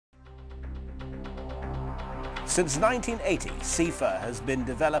Since 1980, Sepha has been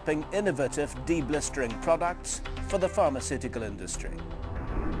developing innovative deblistering products for the pharmaceutical industry.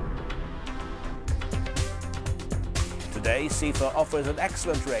 Today, Sepha offers an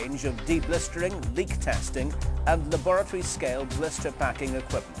excellent range of deblistering, leak testing and laboratory-scale blister packing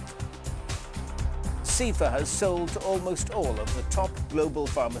equipment. Sepha has sold to almost all of the top global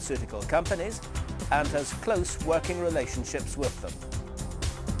pharmaceutical companies and has close working relationships with them.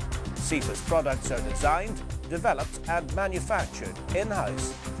 Sepha's products are designed, developed and manufactured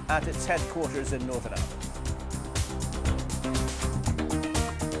in-house at its headquarters in Northern Ireland.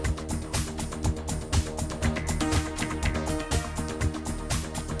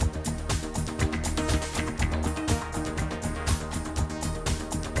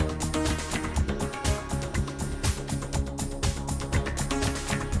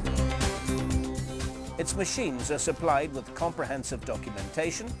 Its machines are supplied with comprehensive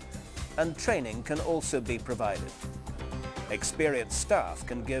documentation, and training can also be provided. Experienced staff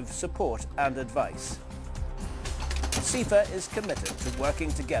can give support and advice. Sepha is committed to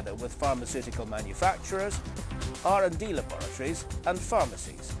working together with pharmaceutical manufacturers, R&D laboratories and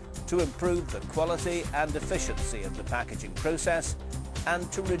pharmacies to improve the quality and efficiency of the packaging process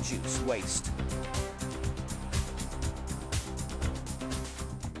and to reduce waste.